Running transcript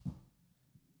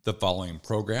The following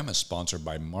program is sponsored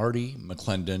by Marty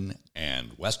McClendon and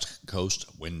West Coast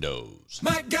Windows.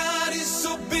 My God is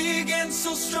so big and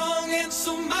so strong and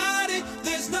so mighty,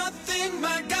 there's nothing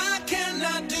my God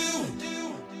cannot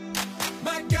do.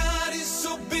 My God is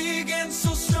so big and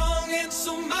so strong and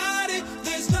so mighty,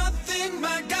 there's nothing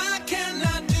my God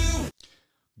cannot do.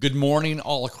 Good morning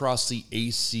all across the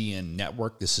ACN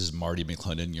network. This is Marty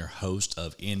McClendon, your host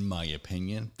of In My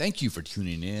Opinion. Thank you for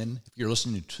tuning in. If you're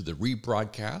listening to the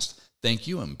rebroadcast, thank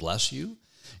you and bless you.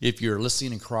 If you're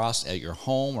listening across at your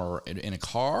home or in a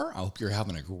car, I hope you're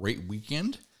having a great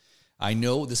weekend. I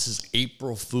know this is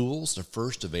April Fool's, the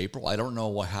 1st of April. I don't know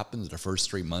what happens the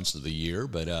first 3 months of the year,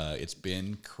 but it's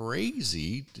been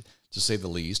crazy to say the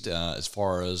least. As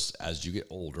far as you get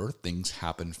older, things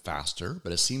happen faster,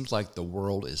 but it seems like the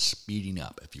world is speeding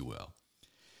up, if you will.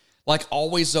 Like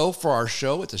always, though, for our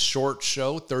show, it's a short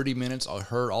show, 30 minutes. I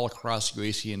heard all across the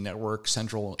ACN network,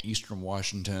 central and eastern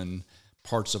Washington,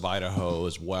 parts of Idaho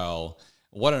as well.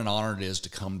 What an honor it is to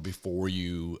come before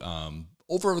you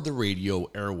over the radio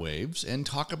airwaves and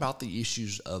talk about the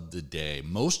issues of the day.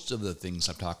 Most of the things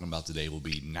I'm talking about today will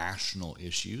be national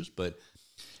issues, but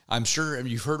I'm sure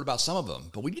you've heard about some of them.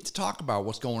 But we need to talk about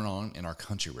what's going on in our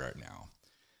country right now.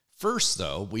 First,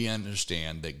 though, we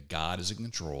understand that God is in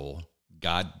control.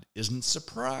 God isn't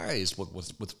surprised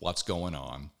with what's going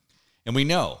on. And we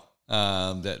know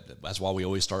that's why we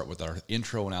always start with our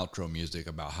intro and outro music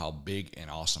about how big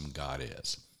and awesome God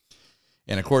is.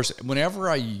 And of course, whenever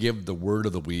I give the word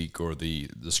of the week or the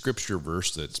scripture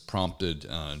verse that's prompted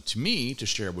to me to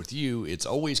share with you, it's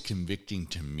always convicting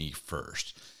to me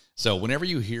first. So whenever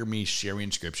you hear me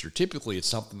sharing scripture, typically it's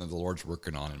something that the Lord's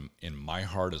working on in my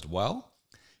heart as well.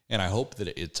 And I hope that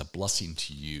it's a blessing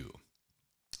to you.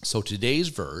 So today's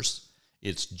verse,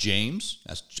 it's James,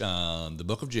 that's the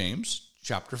book of James,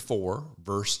 chapter 4,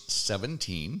 verse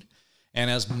 17. And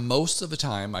as most of the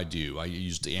time I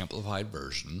use the Amplified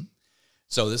Version.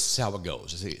 So this is how it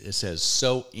goes. It says,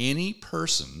 so any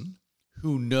person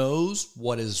who knows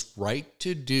what is right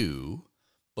to do,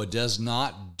 but does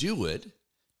not do it,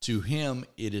 to him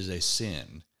it is a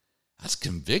sin. That's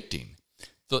convicting.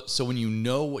 So when you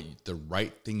know what the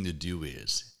right thing to do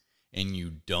is, and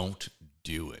you don't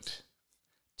do it,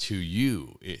 to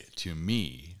you, to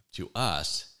me, to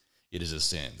us, it is a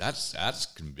sin. That's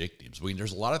convicting. So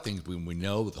there's a lot of things when we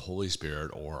know the Holy Spirit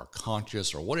or our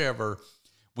conscious or whatever,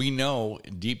 we know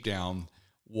deep down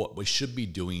what we should be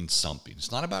doing something.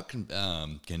 It's not about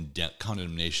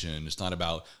condemnation. It's not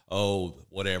about,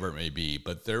 whatever it may be.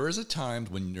 But there is a time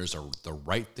when there's the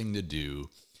right thing to do,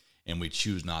 and we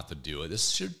choose not to do it.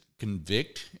 This should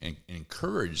convict and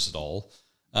encourage us all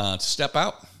to step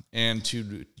out and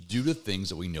to do the things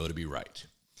that we know to be right.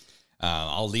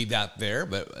 I'll leave that there,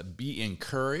 but be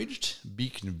encouraged, be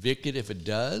convicted if it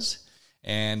does,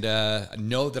 and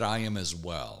know that I am as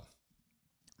well.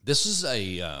 This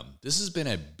has been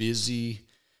a busy,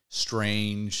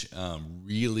 strange,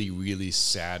 really, really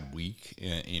sad week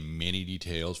in many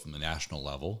details from the national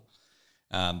level.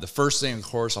 The first thing, of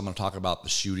course, I'm going to talk about the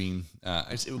shooting.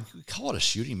 We call it a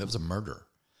shooting, but it was a murder.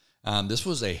 This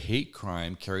was a hate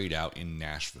crime carried out in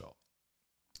Nashville.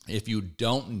 If you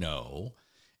don't know,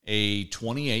 a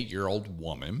 28-year-old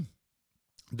woman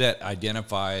that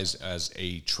identifies as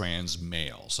a trans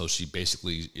male. So she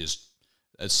basically is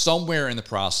somewhere in the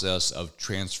process of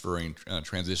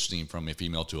transitioning from a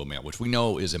female to a male, which we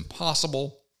know is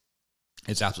impossible.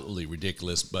 It's absolutely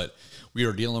ridiculous, but we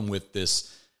are dealing with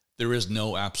this. There is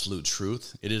no absolute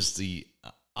truth. It is the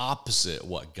opposite of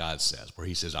what God says, where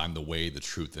he says, I'm the way, the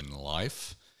truth, and the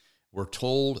life. We're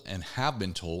told and have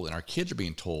been told, and our kids are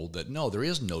being told that no, there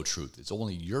is no truth. It's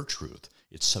only your truth.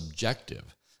 It's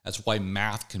subjective. That's why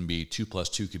math can be 2 +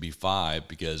 2 could be 5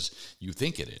 because you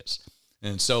think it is.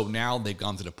 And so now they've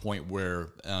gone to the point where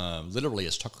literally,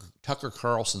 as Tucker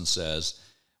Carlson says,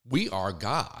 we are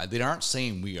God. They aren't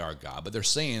saying we are God, but they're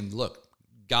saying, look,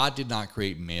 God did not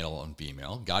create male and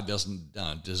female. God doesn't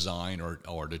design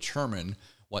or determine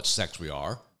what sex we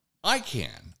are. I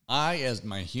can. I, as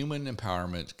my human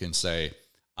empowerment, can say,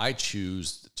 I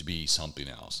choose to be something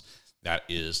else. That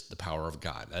is the power of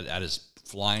God. That is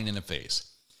flying in the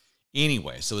face.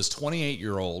 Anyway, so this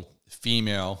 28-year-old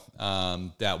female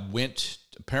that went,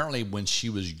 apparently when she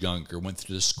was younger, went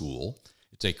to the school.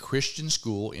 It's a Christian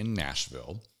school in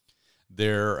Nashville.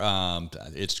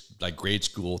 It's like grade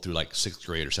school through like 6th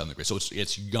grade or 7th grade. So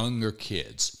it's younger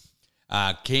kids.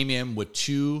 Came in with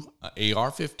 2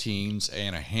 AR-15s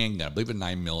and a handgun, I believe a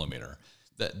 9mm.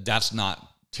 That's not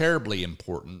terribly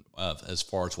important as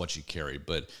far as what you carry,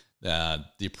 but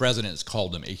the president's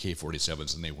called them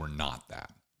AK-47s, and they were not that.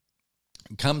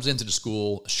 Comes into the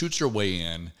school, shoots her way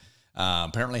in,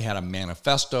 Apparently had a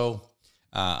manifesto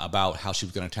about how she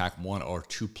was going to attack one or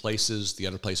two places. The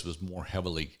other place was more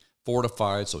heavily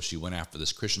fortified, so she went after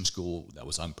this Christian school that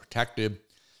was unprotected,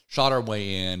 shot her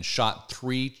way in, shot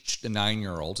 3 to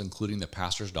 9-year-olds, including the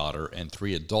pastor's daughter, and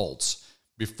 3 adults,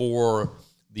 before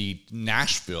the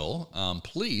Nashville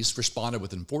police responded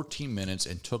within 14 minutes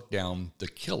and took down the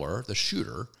killer, the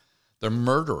shooter, the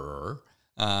murderer,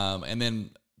 and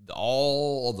then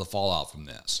all of the fallout from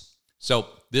this. So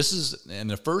this is, and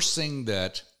the first thing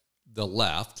that the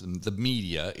left and the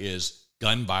media is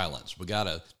gun violence. We got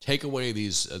to take away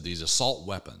these assault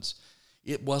weapons.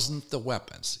 It wasn't the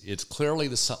weapons. It's clearly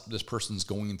this person's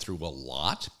going through a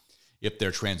lot. If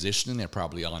they're transitioning, they're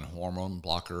probably on hormone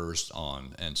blockers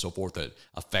and so forth that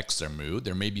affects their mood.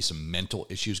 There may be some mental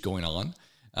issues going on,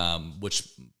 which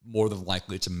more than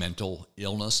likely it's a mental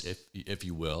illness, if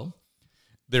you will.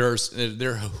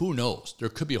 Who knows? There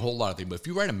could be a whole lot of things. But if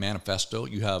you write a manifesto,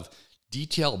 you have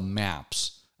detailed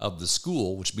maps of the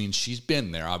school, which means she's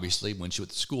been there, obviously, when she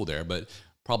went to school there, but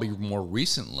probably more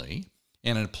recently,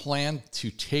 and a plan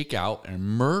to take out and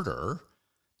murder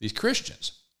these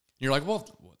Christians. And you're like, well,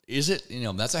 is it,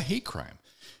 that's a hate crime.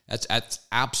 That's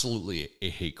absolutely a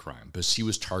hate crime, because she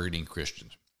was targeting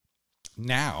Christians.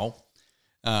 Now,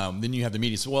 then you have the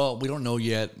media say, well, we don't know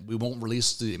yet. We won't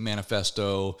release the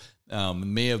manifesto. It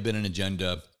may have been an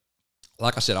agenda.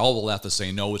 Like I said, all the left is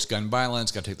saying, no, it's gun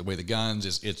violence, got to take away the guns.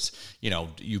 It's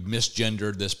you've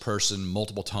misgendered this person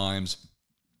multiple times.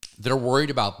 They're worried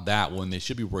about that when they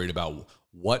should be worried about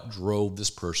what drove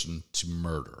this person to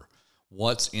murder.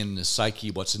 What's in the psyche,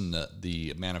 what's in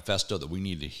the manifesto that we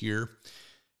need to hear.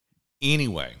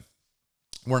 Anyway,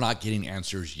 we're not getting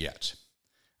answers yet.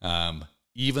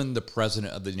 Even the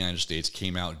president of the United States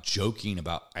came out joking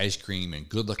about ice cream and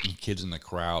good-looking kids in the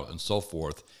crowd and so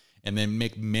forth, and then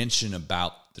make mention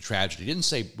about the tragedy. He didn't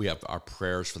say we have our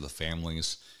prayers for the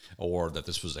families or that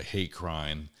this was a hate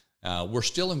crime. We're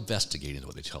still investigating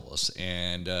what they tell us,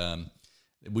 and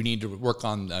we need to work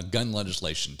on gun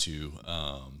legislation to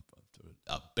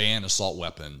ban assault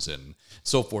weapons and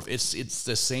so forth. It's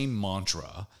the same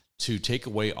mantra to take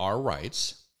away our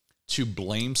rights, to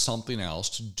blame something else,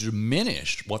 to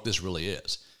diminish what this really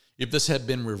is. If this had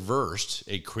been reversed,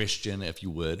 a Christian, if you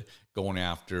would, going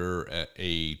after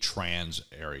a trans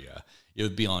area, it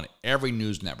would be on every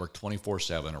news network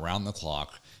 24/7 around the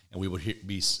clock, and we would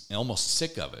be almost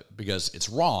sick of it because it's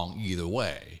wrong either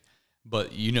way.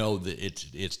 But that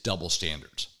it's double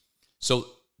standards. So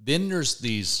then there's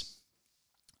these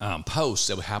posts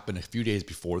that happened a few days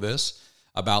before this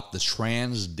about the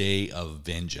Trans Day of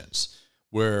Vengeance,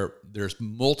 where there's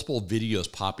multiple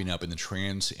videos popping up in the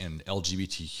trans and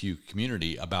LGBTQ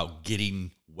community about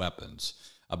getting weapons,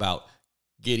 about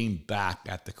getting back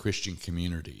at the Christian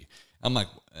community. I'm like,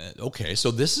 okay,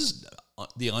 so this is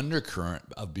the undercurrent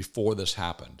of before this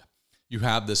happened. You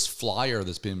have this flyer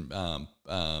that's been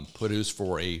produced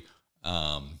for a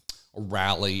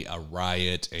rally, a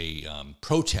riot, a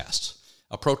protest.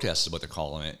 A protest is what they're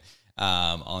calling it,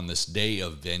 on this day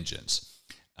of vengeance.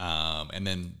 And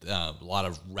then a lot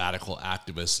of radical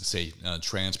activists say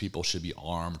trans people should be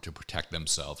armed to protect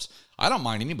themselves. I don't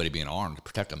mind anybody being armed to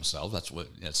protect themselves.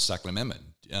 That's Second Amendment.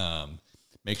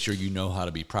 Make sure you know how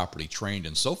to be properly trained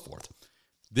and so forth.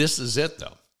 This is it,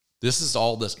 though. This is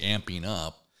all this amping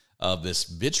up of this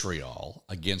vitriol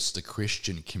against the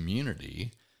Christian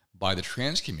community by the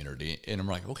trans community. And I'm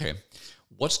like, okay,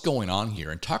 what's going on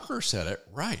here? And Tucker said it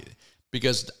right.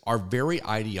 Because our very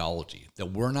ideology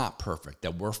that we're not perfect,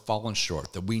 that we're fallen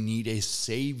short, that we need a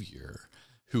Savior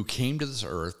who came to this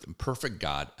earth, a perfect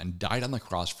God, and died on the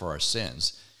cross for our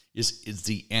sins, is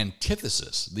the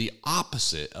antithesis, the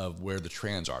opposite of where the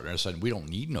trans are. And I said, we don't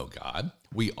need no God.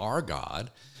 We are God.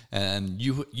 And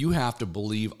you have to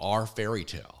believe our fairy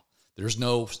tale. There's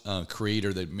no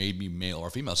creator that made me male or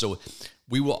female. So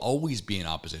we will always be in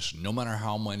opposition, no matter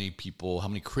how many people, how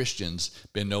many Christians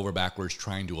bend over backwards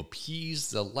trying to appease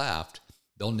the left.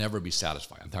 They'll never be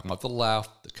satisfied. I'm talking about the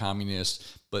left, the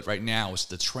communists, but right now it's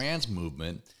the trans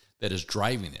movement that is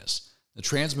driving this. The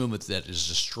trans movement that is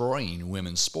destroying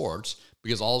women's sports,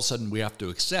 because all of a sudden we have to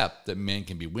accept that men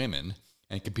can be women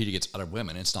and compete against other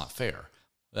women. It's not fair.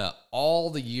 All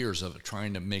the years of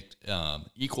trying to make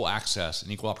equal access and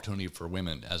equal opportunity for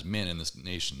women as men in this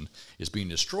nation is being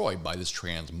destroyed by this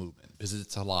trans movement because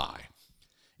it's a lie.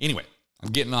 Anyway,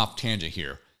 I'm getting off tangent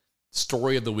here.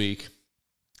 Story of the week,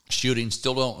 shooting,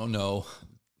 still don't know.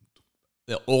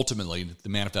 Ultimately, the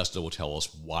manifesto will tell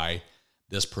us why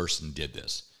this person did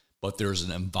this. But there's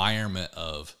an environment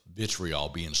of vitriol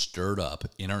being stirred up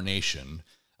in our nation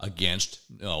against,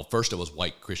 first it was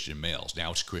white Christian males.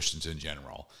 Now it's Christians in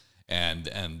general. And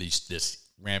this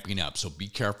ramping up. So be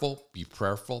careful, be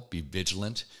prayerful, be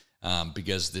vigilant,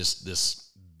 because this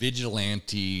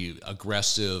vigilante,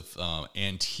 aggressive,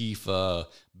 Antifa,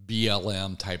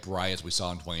 BLM type riots we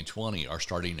saw in 2020 are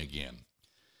starting again.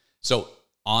 So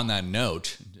on that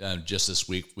note, just this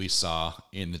week we saw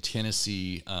in the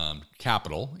Tennessee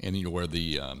Capitol, and where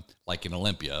the like in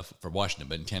Olympia for Washington,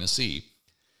 but in Tennessee,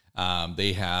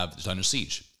 it's under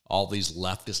siege. All these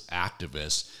leftist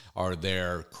activists are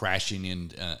there crashing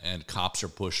in, and cops are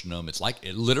pushing them. It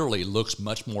literally looks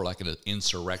much more like an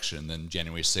insurrection than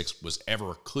January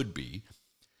 6th could be.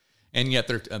 And yet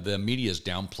the media is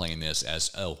downplaying this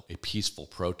as, a peaceful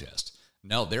protest.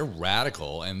 No, they're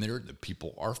radical, and the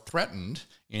people are threatened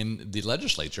in the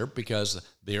legislature because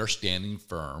they are standing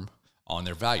firm on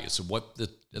their values. So what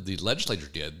the legislature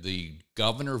did, the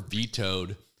governor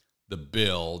vetoed the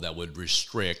bill that would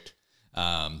restrict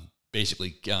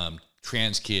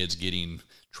trans kids getting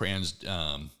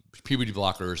puberty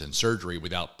blockers and surgery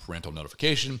without parental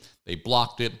notification. They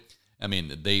blocked it. I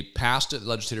mean, they passed it, the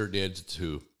legislature did,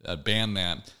 to ban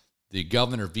that. The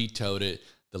governor vetoed it.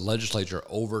 The legislature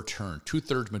overturned,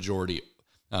 2/3 majority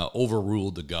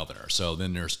overruled the governor. So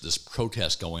then there's this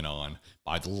protest going on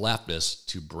by the leftists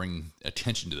to bring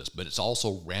attention to this. But it's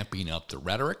also ramping up the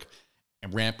rhetoric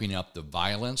and ramping up the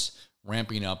violence,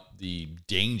 ramping up the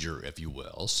danger, if you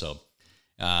will. So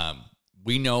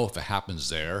we know if it happens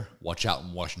there, watch out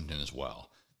in Washington as well.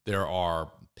 There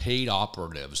are paid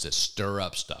operatives that stir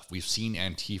up stuff. We've seen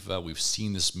Antifa. We've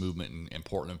seen this movement in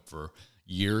Portland for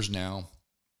years now.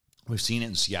 We've seen it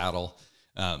in Seattle,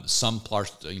 some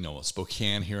parts,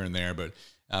 Spokane here and there. But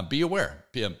be aware.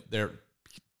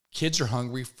 Kids are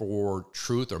hungry for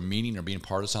truth or meaning or being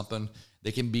part of something.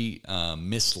 They can be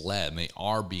misled, and they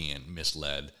are being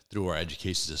misled through our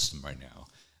education system right now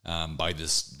by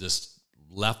this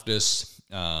leftist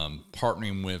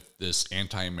partnering with this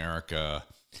anti-America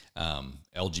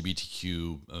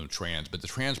LGBTQ trans. But the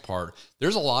trans part,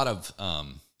 there's a lot of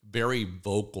very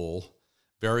vocal,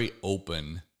 very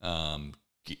open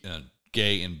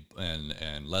gay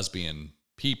and lesbian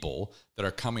people that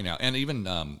are coming out, and even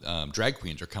drag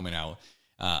queens are coming out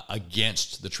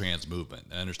against the trans movement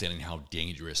and understanding how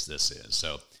dangerous this is.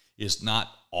 So it's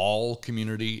not all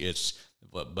community,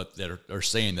 but they're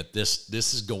saying that this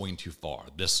is going too far.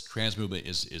 This trans movement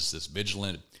is this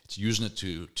vigilant. It's using it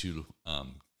to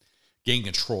gain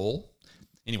control.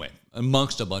 Anyway,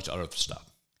 amongst a bunch of other stuff.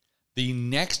 The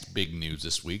next big news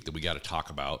this week that we got to talk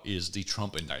about is the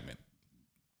Trump indictment.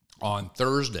 On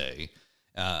Thursday,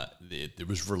 it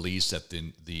was released that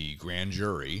the grand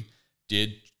jury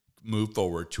did move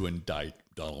forward to indict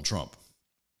Donald Trump.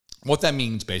 What that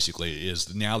means basically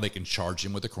is now they can charge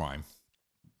him with a crime.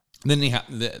 Then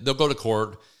they'll go to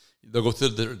court. They'll go through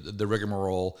the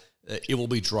rigmarole. It will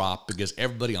be dropped because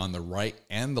everybody on the right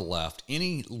and the left,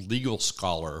 any legal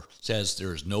scholar says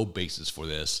there's no basis for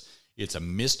this. It's a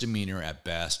misdemeanor at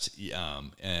best,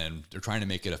 and they're trying to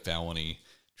make it a felony,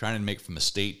 trying to make it from a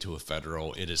state to a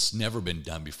federal. It has never been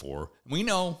done before. We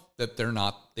know that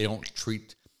they don't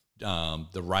treat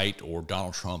the right or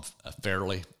Donald Trump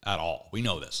fairly at all. We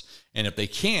know this. And if they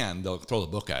can, they'll throw the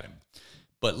book at him.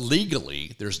 But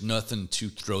legally, there's nothing to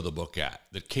throw the book at.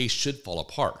 The case should fall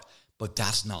apart, but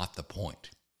that's not the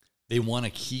point. They want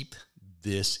to keep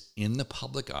this in the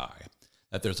public eye,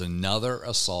 that there's another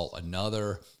assault,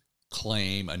 another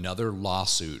claim, another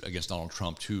lawsuit against Donald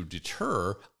Trump to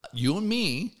deter you and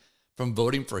me from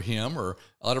voting for him or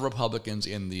other Republicans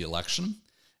in the election,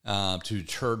 to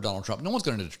deter Donald Trump. No one's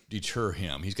going to deter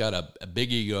him. He's got a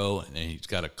big ego, and he's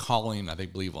got a calling, I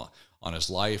believe, on his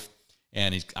life.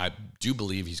 And I do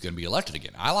believe he's going to be elected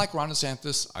again. I like Ron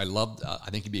DeSantis. I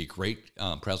think he'd be a great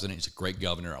president. He's a great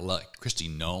governor. I like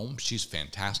Kristi Noem. She's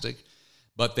fantastic.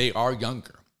 But they are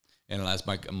younger. And as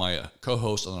my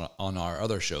co-host on our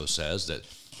other show says, that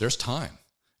there's time.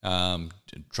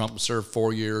 Trump served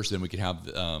 4 years. Then we could have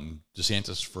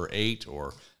DeSantis for 8,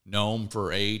 or Noem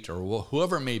for 8, or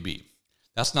whoever it may be.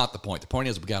 That's not the point. The point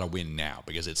is we got to win now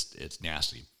because it's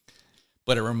nasty.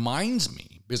 But it reminds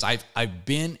me, because I've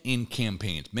been in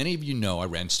campaigns. Many of you know I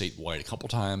ran statewide a couple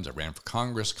times. I ran for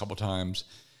Congress a couple times.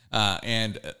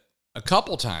 And a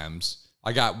couple times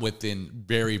I got within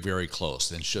very, very close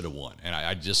and should have won. And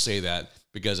I just say that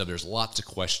because there's lots of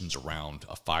questions around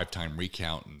a 5-time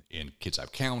recount in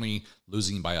Kitsap County,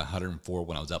 losing by 104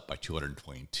 when I was up by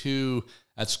 222.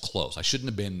 That's close. I shouldn't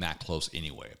have been that close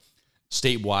anyway.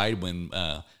 Statewide, when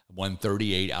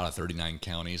 138 out of 39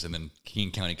 counties, and then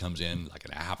King County comes in like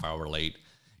a half hour late.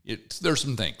 There's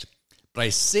some things. But I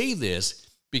say this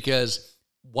because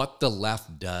what the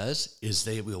left does is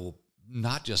they will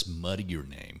not just muddy your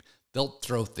name. They'll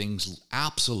throw things,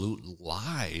 absolute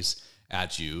lies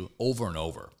at you over and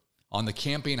over. On the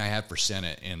campaign I had for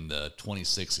Senate in the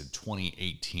 26th in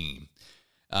 2018,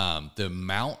 the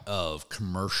amount of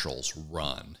commercials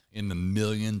run in the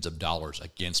millions of dollars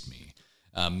against me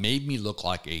made me look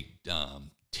like a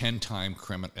 10-time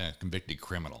convicted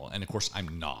criminal. And of course,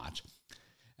 I'm not.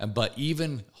 But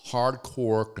even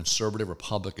hardcore conservative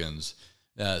Republicans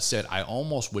said, I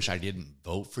almost wish I didn't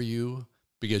vote for you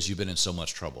because you've been in so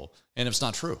much trouble. And it's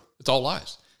not true. It's all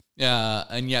lies.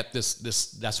 And yet that's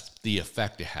the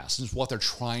effect it has. It's what they're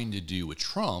trying to do with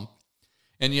Trump.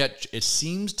 And yet it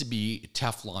seems to be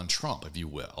Teflon Trump, if you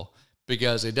will,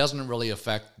 because it doesn't really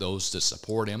affect those that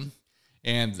support him.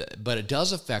 But it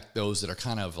does affect those that are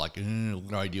kind of like, what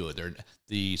do I do with it?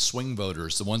 The swing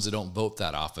voters, the ones that don't vote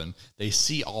that often, they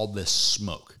see all this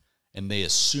smoke and they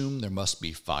assume there must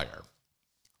be fire.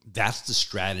 That's the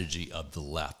strategy of the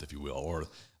left, if you will, or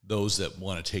those that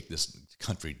want to take this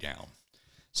country down.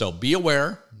 So be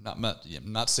aware. I'm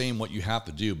not saying what you have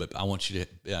to do, but I want you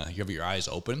to have your eyes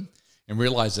open and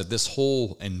realize that this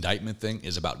whole indictment thing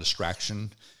is about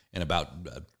distraction and about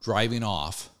driving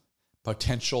off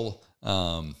potential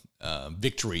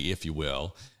victory, if you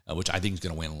will, which I think is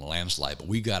going to win in a landslide. But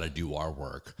we got to do our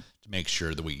work to make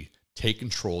sure that we take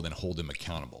control and hold them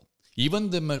accountable. Even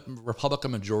the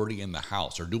Republican majority in the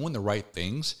House are doing the right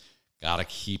things. Got to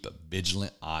keep a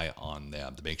vigilant eye on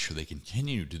them to make sure they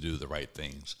continue to do the right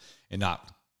things and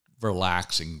not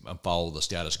relax and follow the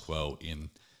status quo in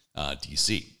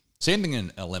D.C. Same thing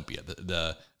in Olympia.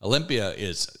 The Olympia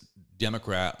is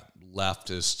Democrat,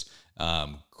 leftist,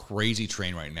 crazy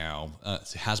train right now.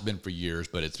 It has been for years,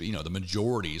 but it's, the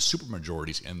majorities, super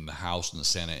majorities in the House and the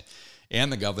Senate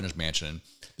and the governor's mansion.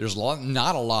 There's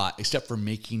not a lot except for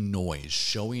making noise,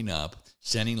 showing up,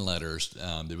 sending letters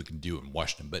that we can do in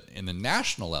Washington. But in the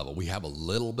national level, we have a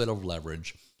little bit of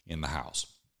leverage in the House.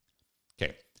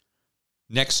 Okay.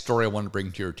 Next story I want to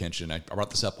bring to your attention. I brought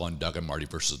this up on Doug and Marty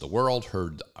versus the World,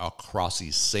 heard across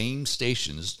these same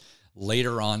stations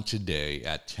later on today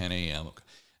at 10 a.m.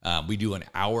 We do an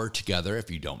hour together,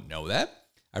 if you don't know that.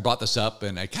 I brought this up,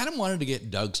 and I kind of wanted to get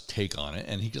Doug's take on it.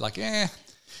 And he's like,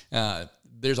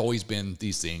 there's always been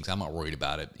these things. I'm not worried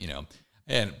about it,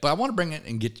 But I want to bring it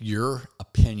and get your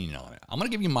opinion on it. I'm going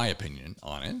to give you my opinion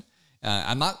on it.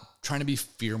 I'm not trying to be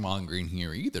fear-mongering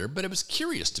here either, but it was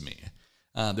curious to me.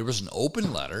 There was an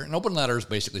open letter. An open letter is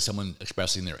basically someone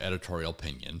expressing their editorial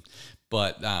opinion.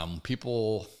 But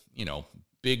people,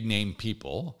 big-name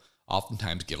people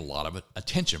oftentimes get a lot of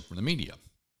attention from the media.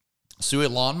 So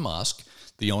Elon Musk,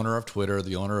 the owner of Twitter,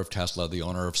 the owner of Tesla, the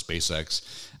owner of SpaceX,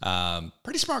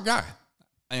 pretty smart guy.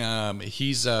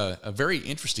 He's a very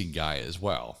interesting guy as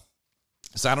well.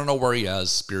 So I don't know where he is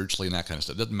spiritually and that kind of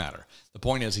stuff. Doesn't matter. The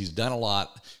point is he's done a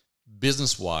lot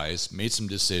business-wise, made some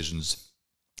decisions,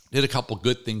 did a couple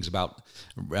good things about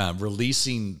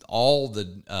releasing all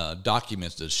the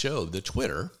documents that showed that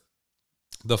Twitter,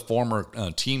 the former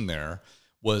team there,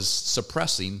 was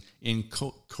suppressing in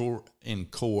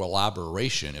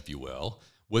collaboration, if you will,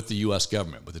 with the U.S.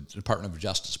 government, with the Department of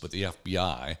Justice, with the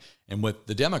FBI, and with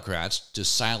the Democrats to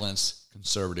silence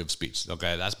conservative speech.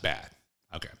 Okay, that's bad.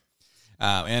 Okay.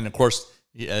 And, of course,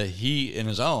 he, in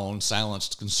his own,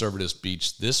 silenced conservative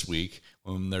speech this week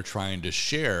when they're trying to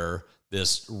share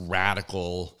this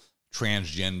radical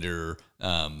transgender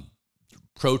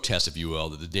protest, if you will,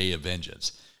 the Day of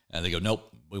Vengeance. And they go, nope,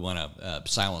 we want to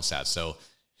silence that. So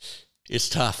it's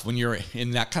tough when you're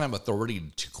in that kind of authority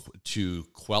to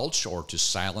quelch or to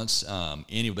silence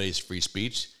anybody's free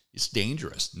speech. It's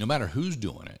dangerous, no matter who's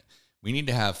doing it. We need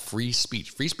to have free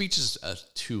speech. Free speech is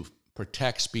to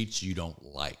protect speech you don't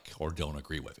like or don't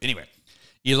agree with. Anyway,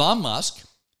 Elon Musk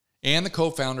and the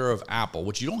co-founder of Apple,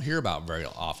 which you don't hear about very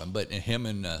often, but him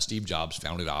and Steve Jobs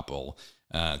founded Apple,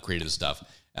 created this stuff,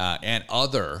 and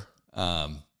other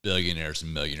billionaires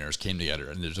and millionaires came together,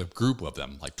 and there's a group of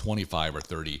them, like 25 or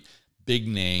 30 big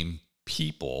name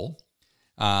people,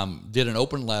 did an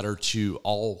open letter to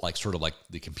all sort of like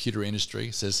the computer industry.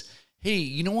 It says, hey,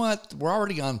 you know what? We're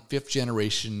already on 5th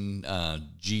generation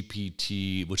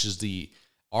GPT, which is the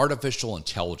artificial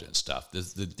intelligence stuff,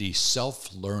 the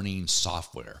self-learning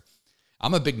software.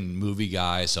 I'm a big movie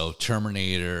guy, so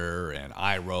Terminator and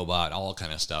iRobot, all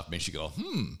kind of stuff makes you go,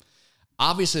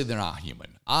 Obviously, they're not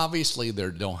human. Obviously, they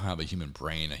don't have a human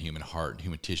brain, a human heart,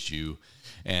 human tissue.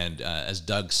 And as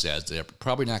Doug says, they're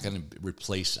probably not going to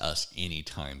replace us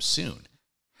anytime soon.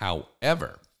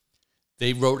 However,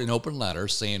 they wrote an open letter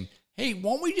saying, hey,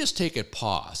 won't we just take a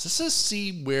pause? Let's just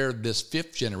see where this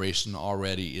 5th generation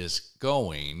already is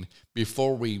going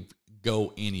before we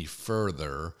go any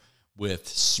further with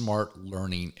smart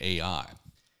learning AI.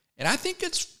 And I think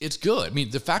it's good. I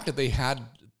mean, the fact that they had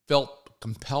felt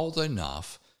compelled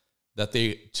enough that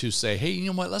to say, hey, you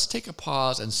know what, let's take a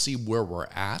pause and see where we're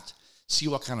at, see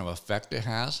what kind of effect it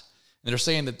has. And they're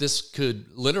saying that this could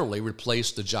literally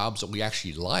replace the jobs that we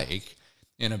actually like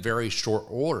in a very short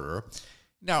order.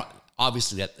 Now,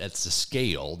 obviously, that's a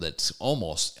scale that's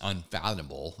almost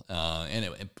unfathomable,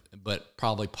 but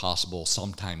probably possible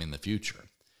sometime in the future.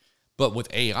 But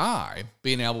with AI,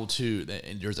 being able to,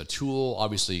 there's a tool,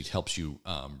 obviously, it helps you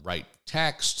write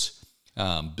text,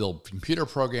 build computer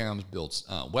programs, build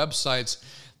websites.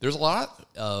 There's a lot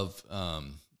of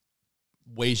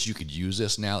ways you could use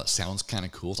this now that sounds kind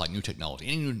of cool. It's like new technology.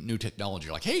 Any new technology,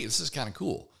 you're like, hey, this is kind of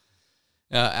cool.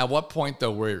 At what point,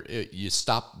 though, where you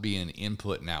stop being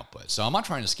input and output? So I'm not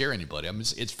trying to scare anybody. I mean,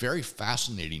 it's very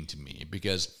fascinating to me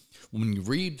because when you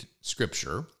read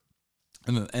Scripture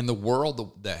and the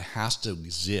world that has to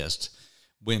exist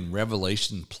when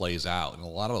Revelation plays out, and a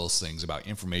lot of those things about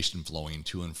information flowing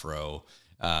to and fro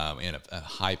in a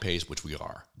high pace, which we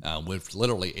are, with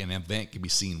literally an event can be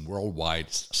seen worldwide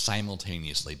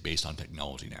simultaneously based on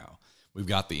technology now. We've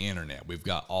got the internet. We've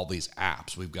got all these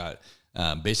apps. We've got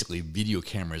basically video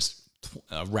cameras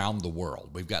around the world.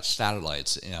 We've got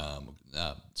satellites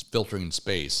filtering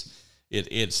space.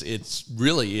 It's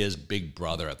really is Big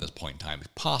Brother at this point in time. It's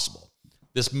possible.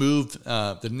 This move,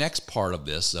 the next part of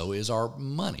this, though, is our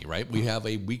money, right? We have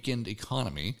a weakened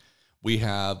economy. We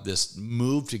have this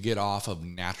move to get off of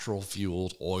natural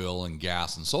fuels, oil and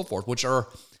gas and so forth, which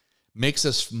makes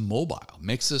us mobile,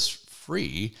 makes us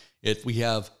free. If we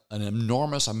have an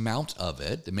enormous amount of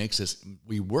it, that makes us,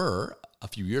 we were a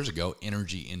few years ago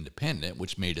energy independent,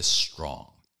 which made us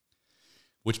strong,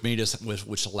 which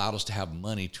allowed us to have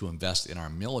money to invest in our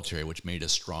military, which made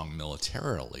us strong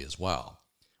militarily as well.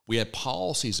 We had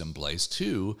policies in place,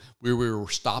 too, where we were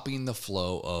stopping the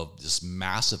flow of this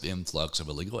massive influx of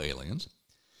illegal aliens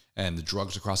and the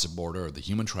drugs across the border, the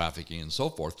human trafficking and so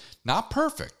forth. Not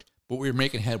perfect, but we were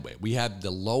making headway. We had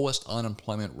the lowest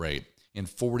unemployment rate in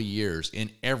 40 years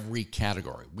in every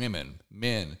category: women,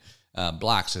 men,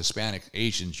 blacks, Hispanics,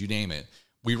 Asians, you name it.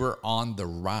 We were on the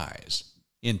rise.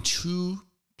 In 2+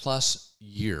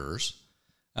 years,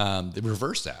 they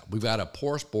reversed that. We've got a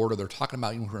porous border. They're talking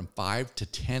about anywhere from 5 to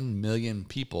 10 million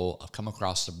people have come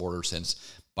across the border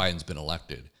since Biden's been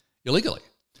elected illegally.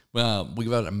 We've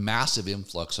got a massive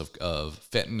influx of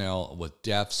fentanyl with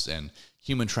deaths and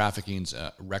human trafficking's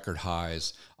record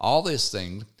highs, all these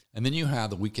things. And then you have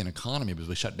the weakened economy because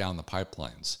we shut down the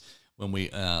pipelines. When we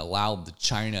allowed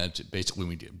China to basically,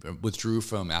 we withdrew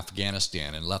from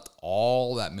Afghanistan and left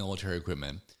all that military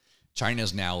equipment.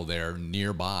 China's now there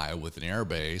nearby with an air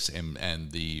base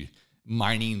and the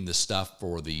mining the stuff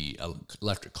for the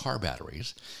electric car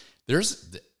batteries.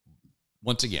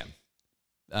 Once again,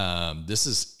 this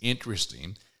is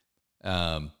interesting.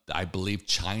 I believe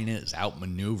China is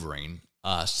outmaneuvering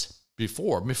us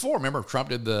before. Remember, Trump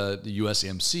did the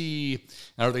USMC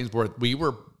and other things where we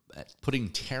were putting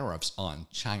tariffs on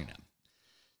China.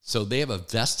 So they have a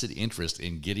vested interest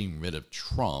in getting rid of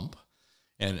Trump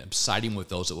and siding with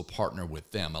those that will partner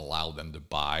with them, allow them to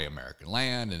buy American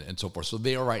land and so forth. So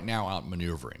they are right now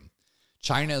outmaneuvering.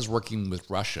 China is working with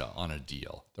Russia on a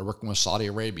deal. They're working with Saudi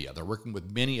Arabia. They're working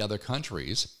with many other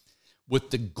countries with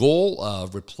the goal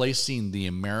of replacing the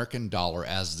American dollar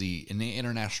as the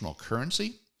international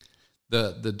currency.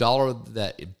 The dollar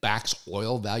that it backs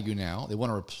oil value now, they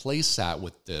want to replace that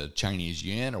with the Chinese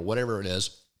yuan or whatever it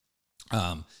is,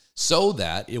 so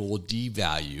that it will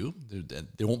devalue.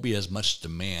 There won't be as much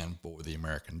demand for the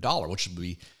American dollar, which would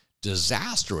be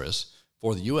disastrous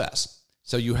for the U.S.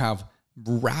 So you have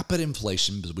rapid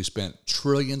inflation because we spent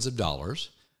trillions of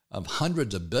dollars,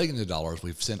 hundreds of billions of dollars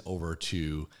we've sent over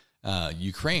to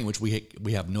Ukraine, which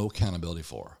we have no accountability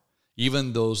for.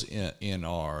 Even those in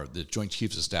the Joint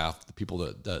Chiefs of Staff, the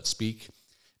people that speak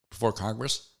before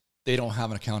Congress, they don't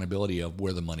have an accountability of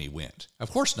where the money went.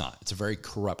 Of course not. It's a very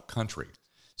corrupt country.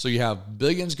 So you have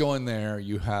billions going there.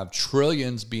 You have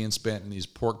trillions being spent in these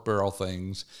pork barrel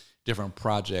things, different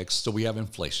projects. So we have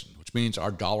inflation, which means our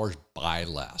dollars buy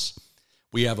less.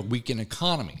 We have a weakened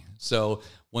economy. So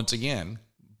once again,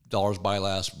 dollars buy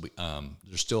less.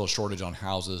 There's still a shortage on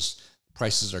houses.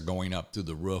 Prices are going up through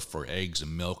the roof for eggs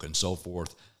and milk and so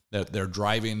forth. They're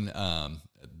driving up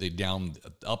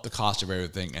the cost of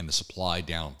everything and the supply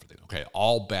down. Okay,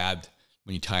 all bad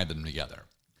when you tie them together.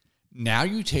 Now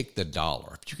you take the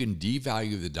dollar. If you can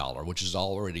devalue the dollar, which is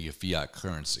already a fiat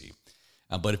currency,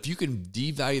 but if you can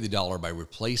devalue the dollar by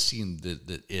replacing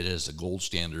it as a gold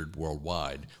standard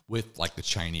worldwide with like the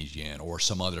Chinese yen or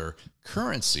some other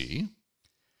currency,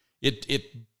 it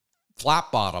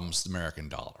flat bottoms the American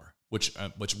dollar, which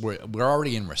we're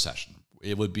already in recession.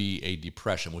 it would be a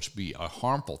depression, which would be a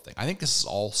harmful thing. I think this is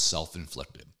all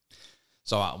self-inflicted.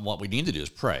 So what we need to do is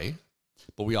pray,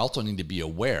 but we also need to be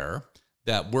aware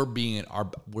that we're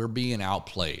being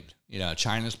outplayed.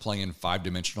 China's playing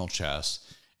 5-dimensional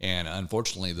chess, and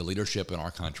unfortunately, the leadership in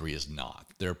our country is not.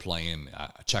 They're playing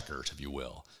checkers, if you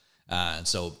will. And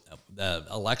so the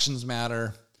elections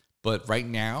matter, but right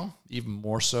now, even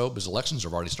more so, because elections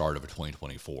have already started for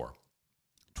 2024.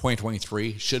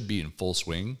 2023 should be in full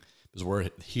swing because we're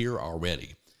here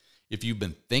already. If you've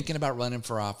been thinking about running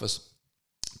for office,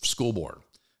 school board,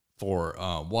 for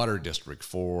water district,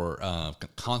 for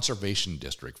conservation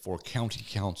district, for county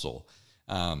council,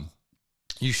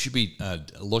 you should be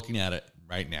looking at it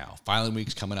right now. Filing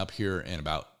week's coming up here in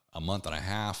about a month and a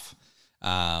half,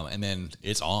 and then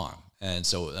it's on. And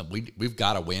so we've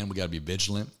got to win. We got to be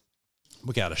vigilant.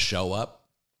 We got to show up.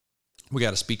 We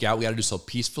got to speak out. We got to do so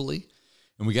peacefully,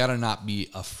 and we got to not be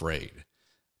afraid.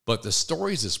 But the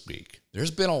stories this week, there's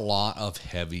been a lot of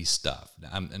heavy stuff.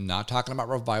 I'm not talking about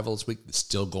revival this week. It's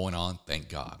still going on, thank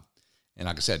God. And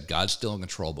like I said, God's still in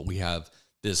control, but we have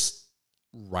this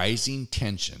rising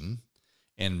tension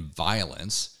and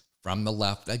violence from the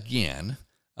left again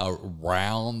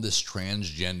around this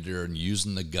transgender and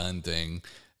using the gun thing.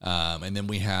 And then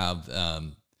we have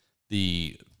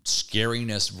the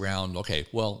scariness around, okay,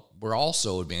 well, we're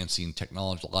also advancing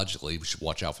technologically. We should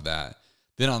watch out for that.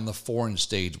 Then on the foreign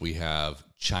stage, we have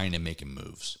China making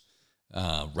moves,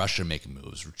 Russia making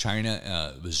moves.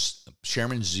 China was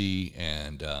Chairman Xi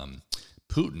and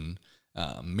Putin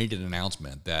made an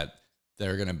announcement that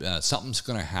they're going to something's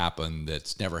going to happen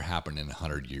that's never happened in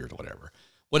 100 years or whatever.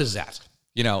 What is that?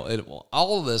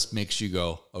 All of this makes you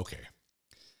go, okay,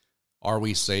 are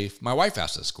we safe? My wife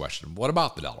asked this question. What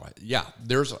about the dollar? Yeah,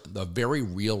 there's a very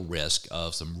real risk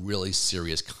of some really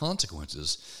serious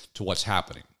consequences to what's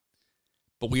happening.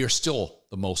 But we are still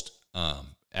the most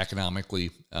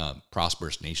economically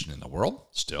prosperous nation in the world,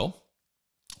 still.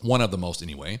 One of the most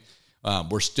anyway.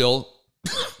 We're still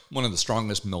one of the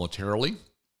strongest militarily,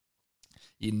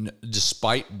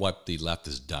 despite what the left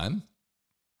has done.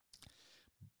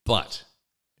 But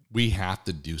we have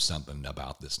to do something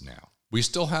about this now. We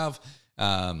still have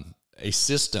a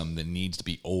system that needs to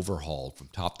be overhauled from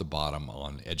top to bottom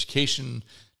on education,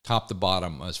 top to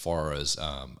bottom as far as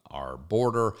our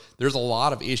border. There's a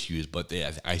lot of issues, but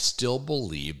I still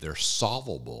believe they're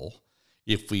solvable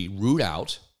if we root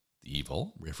out the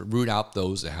evil, if we root out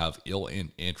those that have ill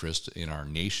interest in our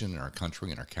nation, in our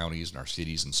country, in our counties, in our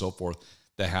cities, and so forth,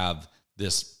 that have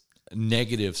this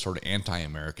negative sort of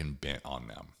anti-American bent on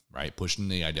them, right? Pushing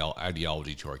the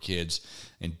ideology to our kids,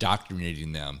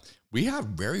 indoctrinating them. We have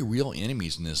very real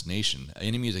enemies in this nation,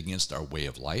 enemies against our way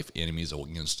of life, enemies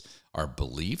against our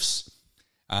beliefs.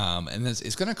 And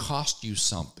it's going to cost you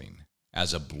something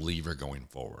as a believer going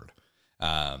forward,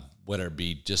 whether it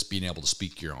be just being able to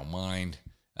speak your own mind,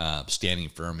 standing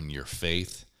firm in your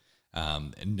faith,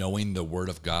 and knowing the word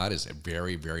of God is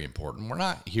very, very important. We're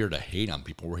not here to hate on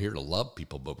people. We're here to love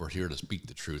people, but we're here to speak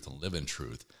the truth and live in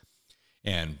truth.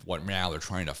 And what now they're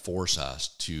trying to force us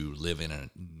to live in a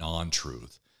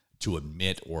non-truth, to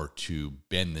admit or to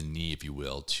bend the knee, if you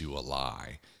will, to a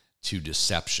lie, to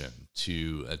deception,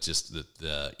 to just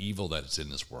the evil that's in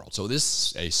this world. So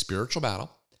this is a spiritual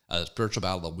battle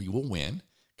that we will win.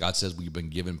 God says we've been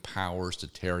given powers to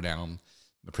tear down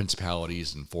the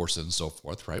principalities and forces and so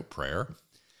forth, right? Prayer.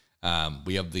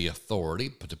 We have the authority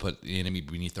to put the enemy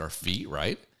beneath our feet,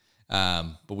 right?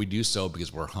 But we do so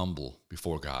because we're humble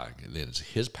before God. It's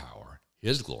His power,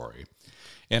 His glory.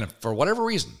 And for whatever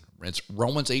reason, it's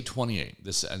Romans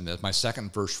 8:28. And that's my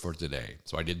second verse for today.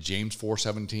 So I did James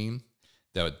 4:17.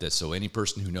 That so any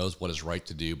person who knows what is right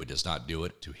to do but does not do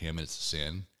it, to him it's sin.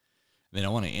 And then I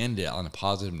want to end it on a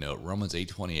positive note. Romans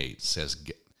 8:28 says,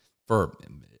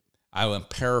 I will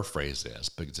paraphrase this,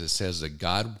 because it says that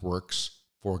God works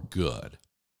for good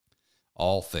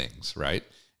all things, right?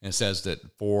 And it says that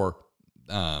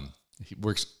He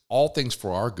works all things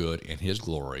for our good and His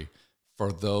glory,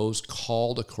 for those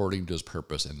called according to His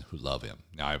purpose and who love Him.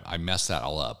 Now, I messed that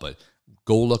all up, but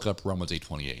go look up Romans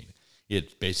 8:28.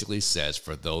 It basically says,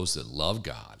 for those that love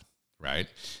God, right,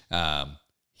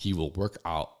 He will work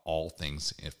out all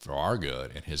things for our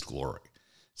good and His glory.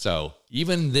 So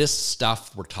even this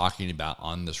stuff we're talking about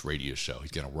on this radio show,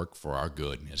 He's going to work for our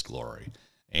good and His glory.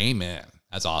 Amen.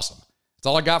 That's awesome. That's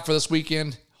all I got for this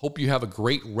weekend. Hope you have a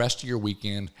great rest of your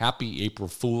weekend. Happy April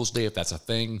Fool's Day, if that's a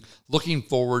thing. Looking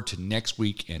forward to next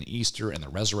week and Easter and the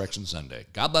Resurrection Sunday.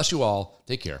 God bless you all.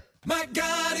 Take care. My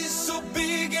God is so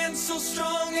big and so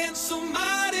strong and so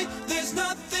mighty. There's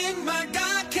nothing my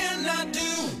God cannot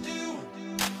do.